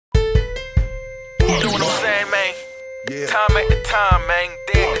Yeah. Time at the time, man,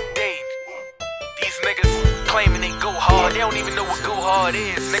 day to day. These niggas claiming they go hard, they don't even know what go hard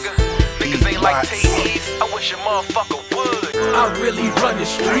is, nigga. Niggas ain't like Tay-Eaz, I wish a motherfucker would. I really run the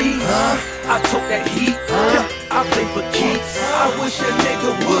streets, I took that heat, I play for keeps. I wish a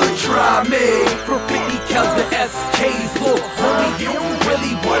nigga would try me. From 50 counts to SKs, look, homie, you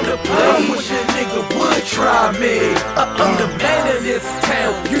really wanna play. I wish a nigga would try me. I'm the man in this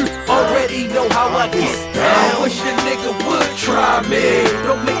town, you already know how I get down. I wish a nigga would try me.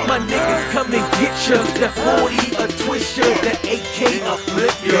 Don't make my niggas come and get ya. The 40 a twist ya, the AK a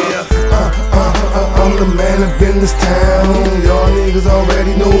flip ya. I'm the man up in this town. Y'all niggas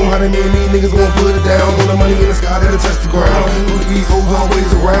already know how to name me. Niggas gon' put it down. Throw the money in the sky that'll touch the ground. Who these hoes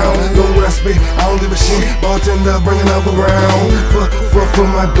always around. Know what I spit, I don't give a shit. Bartender bringing up around. For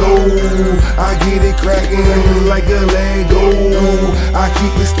my dough, I get it cracking like a Lego. I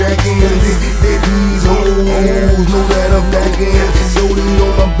keep it stacking. These hoes know that I'm backing. So they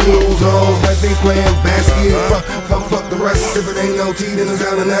on my bills, hoes like they playing basket. Fuck the rest. If it ain't no T, then it's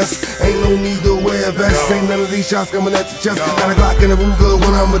LNS. Ain't no need to wear a vest. Ain't none of these shots coming at your chest. Got a Glock in the Ruger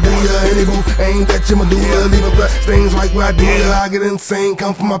when I'm a dealer. Any boo aimed at your medulla. Leave a blood stains right where I did. I get insane,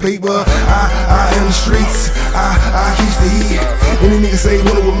 come for my paper. I am the streets. I keep the heat. Any nigga say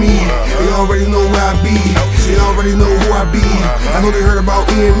wanna with me, they already know where I be. They already know who I be. I know they heard about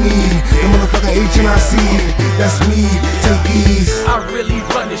E&E. The motherfucking H&IC. That's me, Tay-Eaz. I really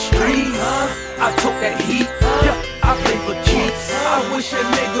run the streets. I took that heat. I play for keeps. I wish a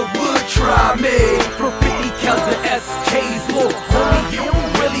nigga would try me. From 50 counts to SKs, look, homie, you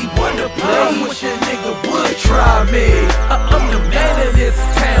really wanna play. I wish a nigga would try me. I'm the man in this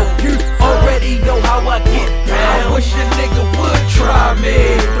town. You already know how I get down. I wish a nigga would try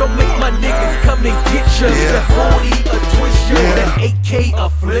me. Don't make my niggas come and get ya. The 40 a twist ya, the AK a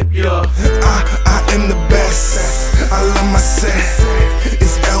flip ya. I am the best. I love my set.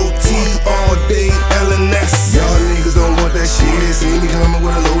 It's LT all day, LNS. Y'all niggas don't want that shit. See me coming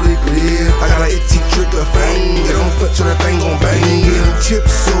with a loaded clip. I got an itchy trick of fang. They don't touch so that thing gon' bang. Getting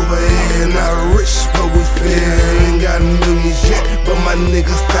chips over here, not rich, but we fair. Ain't got millions yet, but my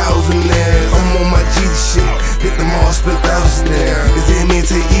niggas thousandaires. I'm on my Jesus shit. Hit them all, spend thousands there. Is it me and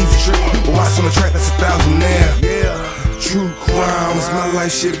Tay-Eaz trick? Watch on the track, that's 1,000 there. Yeah. True crimes, my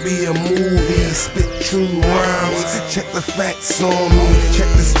life should be a movie. Spit true rhymes, check the facts on me. Check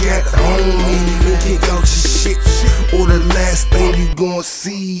the scat on me. You can't out your shit, or the last thing you gon'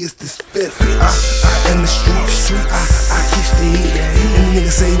 see is this fifth. I in the streets, I keep the heat. Any nigga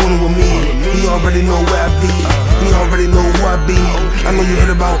say one with me, he already know where I be. He already know who I be. I know you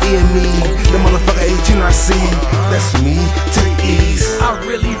heard about E&E. The motherfucker H&IC. That's me, Tay-Eaz. I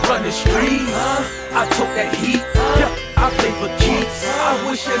really run the streets. I took that heat. I play for keeps. I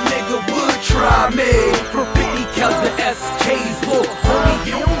wish a nigga would try me. From 50 counts to SKs, look, homie,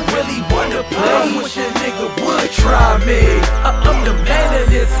 you really wanna play. I wish a nigga would try me. I'm the man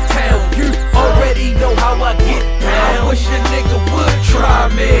in this town. You already know how I get down. I wish a nigga would try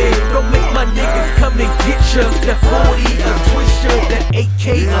me. Don't make my niggas come and get ya. The 40 a twist ya, the AK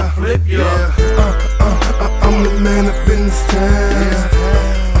a flip ya. I'm the man up in this town.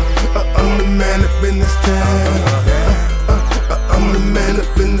 I'm the man up in this town. I'm the man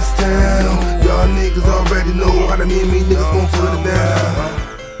up in this town. Y'all niggas already know how to me and me niggas gon' put it down.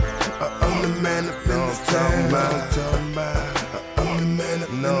 I'm the man up in this town. I'm the man up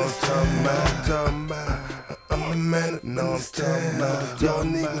in this town. I'm the man up in this town. Y'all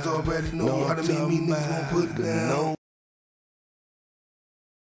niggas already know how to me and me niggas gon' put it down.